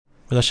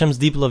With Hashem's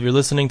deep love, you're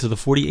listening to the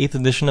 48th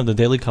edition of the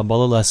Daily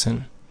Kabbalah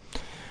Lesson.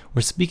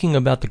 We're speaking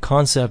about the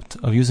concept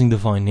of using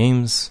divine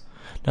names.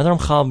 Now the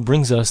Ramchal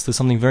brings us to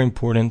something very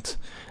important,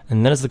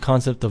 and that is the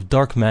concept of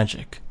dark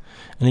magic.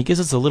 And he gives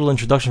us a little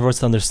introduction for us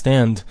to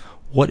understand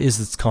what is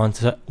its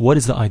concept, what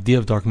is the idea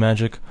of dark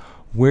magic,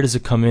 where does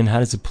it come in, how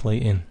does it play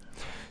in.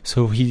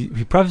 So he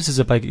prefaces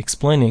it by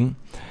explaining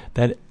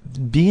that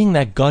being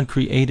that God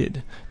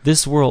created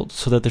this world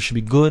so that there should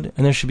be good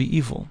and there should be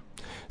evil.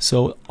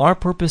 So our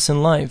purpose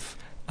in life,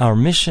 our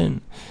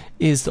mission,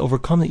 is to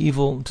overcome the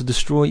evil, to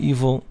destroy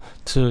evil,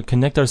 to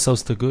connect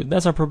ourselves to good.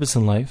 That's our purpose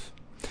in life.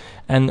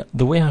 And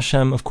the way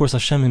Hashem, of course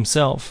Hashem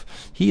himself,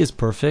 he is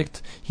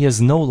perfect, he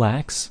has no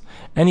lacks.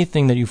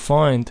 Anything that you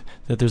find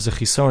that there's a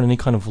chisaron, any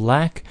kind of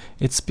lack,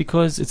 it's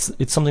because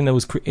it's something that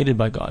was created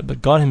by God.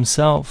 But God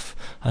himself,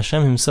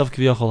 Hashem himself,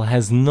 Kiviyachol,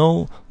 has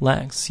no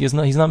lacks. He's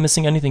not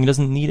missing anything, he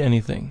doesn't need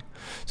anything.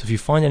 So if you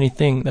find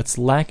anything that's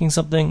lacking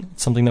something,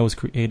 it's something that was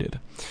created.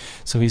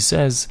 So he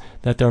says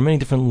that there are many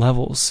different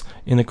levels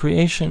in the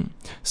creation.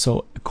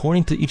 So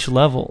according to each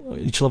level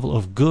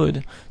of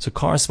good, so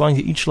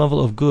corresponding to each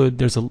level of good,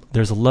 there's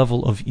a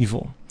level of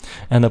evil.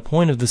 And the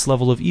point of this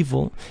level of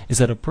evil is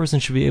that a person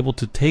should be able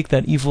to take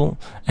that evil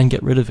and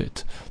get rid of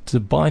it, to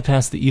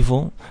bypass the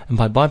evil, and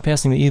by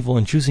bypassing the evil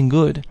and choosing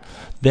good,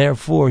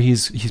 therefore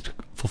he's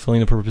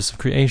fulfilling the purpose of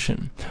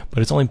creation.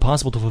 But it's only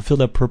possible to fulfill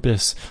that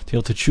purpose, to be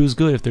able to choose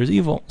good if there's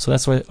evil. So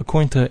that's why,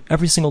 according to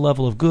every single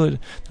level of good,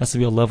 there has to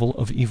be a level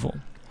of evil.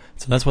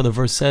 So that's why the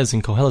verse says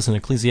in Koheles in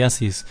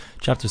Ecclesiastes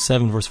chapter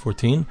 7 verse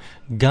 14,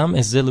 Gam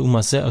ezeh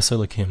le'umaseh aseh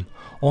Elokim.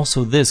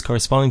 Also this,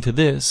 corresponding to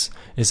this,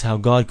 is how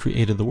God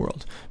created the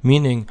world.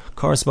 Meaning,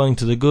 corresponding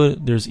to the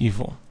good, there's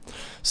evil.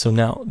 So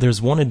now,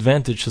 there's one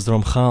advantage, says the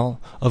Ramchal,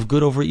 of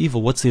good over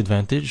evil. What's the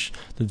advantage?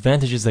 The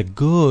advantage is that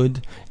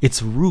good,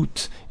 its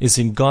root is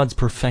in God's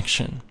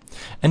perfection.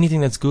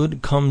 Anything that's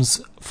good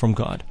comes from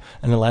God,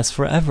 and it lasts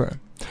forever.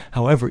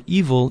 However,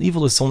 evil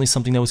is only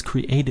something that was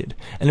created,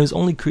 and it was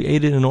only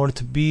created in order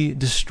to be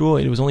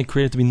destroyed. It was only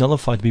created to be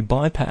nullified, to be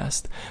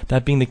bypassed.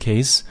 That being the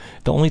case,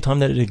 the only time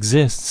that it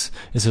exists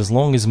is as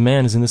long as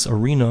man is in this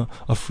arena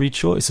of free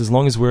choice, as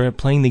long as we're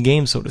playing the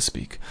game, so to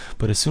speak.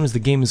 But as soon as the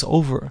game is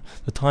over,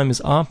 the time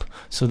is up,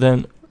 so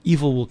then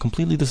evil will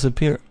completely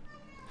disappear.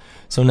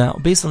 So now,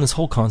 based on this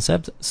whole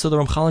concept, so the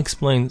Ramchal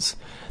explains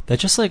that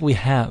just like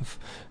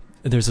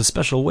there's a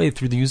special way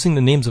through using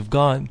the names of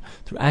God,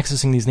 through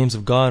accessing these names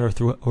of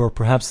God, or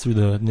perhaps through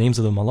the names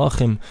of the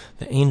Malachim,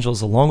 the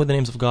angels, along with the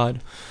names of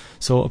God.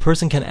 So a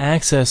person can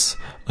access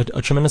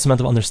a tremendous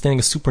amount of understanding,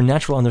 a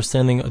supernatural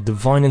understanding, a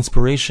divine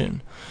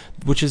inspiration,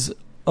 which is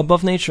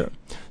above nature.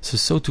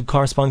 So to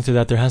correspond to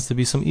that, there has to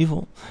be some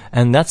evil.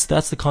 And that's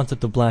the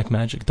concept of black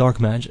magic, dark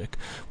magic.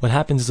 What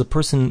happens is a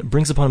person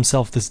brings upon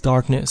himself this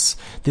darkness,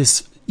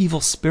 this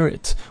evil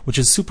spirit, which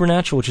is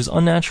supernatural, which is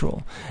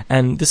unnatural.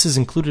 And this is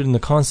included in the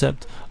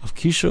concept of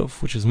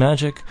Kishuv, which is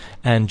magic,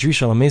 and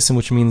Drisha Lamason,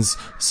 which means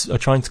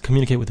trying to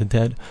communicate with the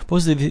dead.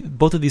 Both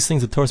of these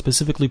things the Torah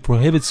specifically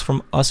prohibits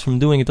us from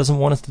doing. It doesn't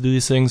want us to do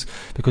these things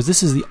because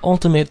this is the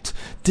ultimate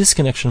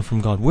disconnection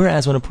from God.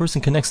 Whereas when a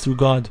person connects to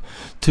God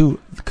through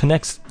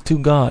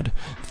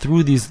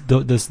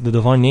the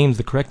divine names,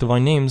 the correct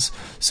divine names,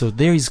 so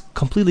there he's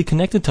completely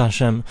connected to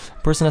Hashem.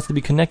 A person has to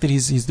be connected.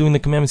 He's doing the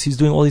commandments. He's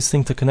doing all these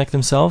things to connect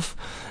himself.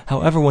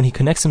 However, when he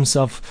connects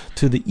himself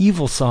to the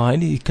evil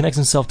side, he connects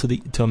himself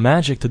to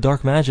magic, to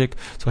dark magic.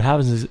 So what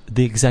happens is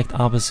the exact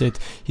opposite.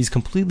 He's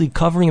completely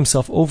covering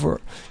himself over.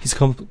 He's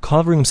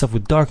covering himself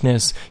with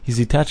darkness. He's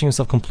detaching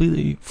himself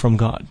completely from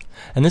God.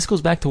 And this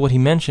goes back to what he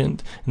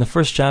mentioned in the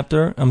first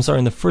section, in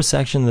the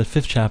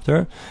 5th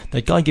chapter,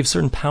 that God gives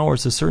certain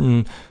powers to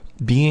certain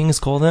beings,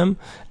 call them,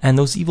 and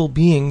those evil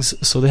beings,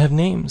 so they have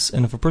names.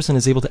 And if a person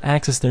is able to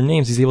access their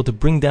names, he's able to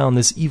bring down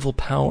this evil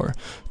power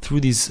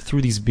through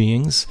these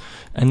beings.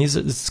 And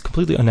it's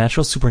completely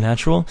unnatural,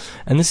 supernatural.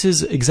 And this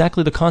is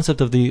exactly the concept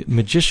of the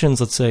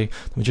magicians, let's say,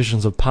 the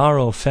magicians of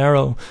Pharaoh.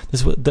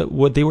 This is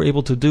what they were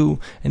able to do.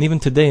 And even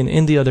today in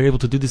India, they're able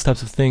to do these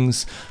types of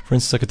things. For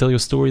instance, I could tell you a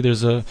story.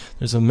 There's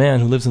a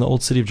man who lives in the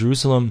old city of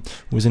Jerusalem,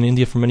 who was in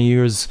India for many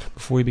years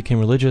before he became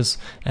religious.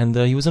 And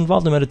he was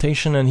involved in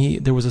meditation,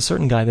 and there was a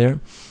certain guy there.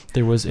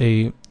 He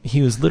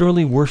was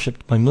literally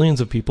worshipped by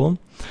millions of people,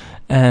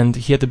 and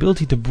he had the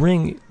ability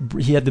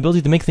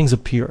to make things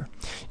appear.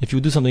 If you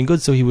would do something good,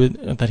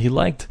 that he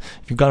liked,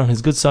 if you got on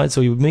his good side, so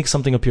he would make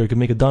something appear. He could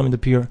make a diamond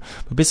appear.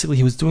 But basically,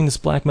 he was doing this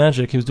black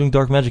magic. He was doing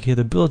dark magic. He had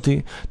the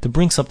ability to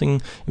bring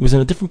something. It was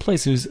in a different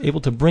place. He was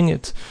able to bring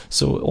it.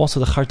 So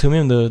also the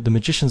Khartoumim, the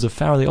magicians of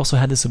Pharaoh, they also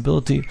had this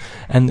ability.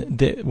 And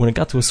when it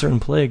got to a certain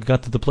plague,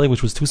 the plague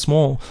which was too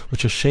small,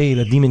 which a shade,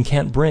 a demon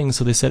can't bring.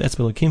 So they said Etz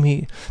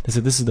Belakimhi. They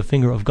said this is the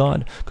finger of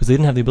God, because they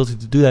didn't have the ability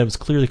to do that. It was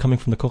clearly coming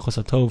from the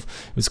Kochos HaTov.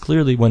 It was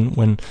clearly when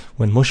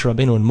Moshe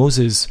Rabbeinu and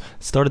Moses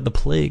started the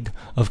plague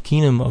of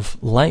Kinim,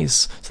 of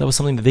lice, so that was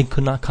something that they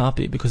could not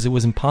copy, because it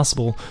was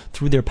impossible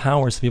through their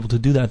powers to be able to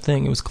do that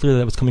thing. It was clear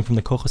that it was coming from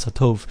the Kochos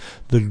HaTov,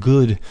 the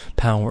good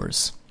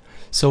powers.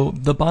 So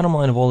the bottom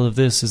line of all of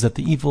this is that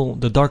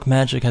the dark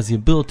magic has the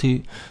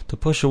ability to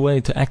push away,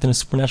 to act in a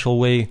supernatural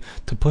way,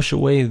 to push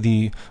away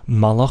the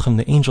malachim,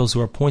 the angels who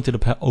are appointed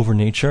over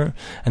nature,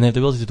 and they have the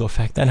ability to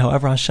affect that.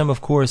 However, Hashem,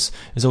 of course,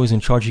 is always in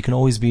charge. He can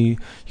always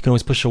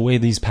push away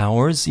these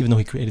powers, even though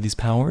He created these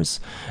powers.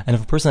 And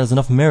if a person has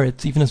enough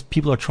merit, even if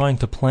people are trying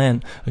to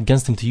plan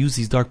against him to use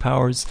these dark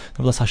powers,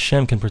 nevertheless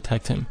Hashem can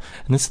protect him.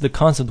 And this is the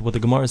concept of what the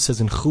Gemara says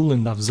in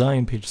Chulin, Daf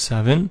Zayin, page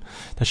 7,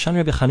 that Shan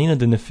Rabbi Chanina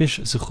the Nefish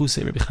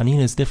Zechuse. Rabbi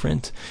Chanina is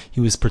different. He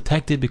was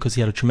protected because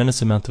he had a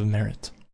tremendous amount of merit.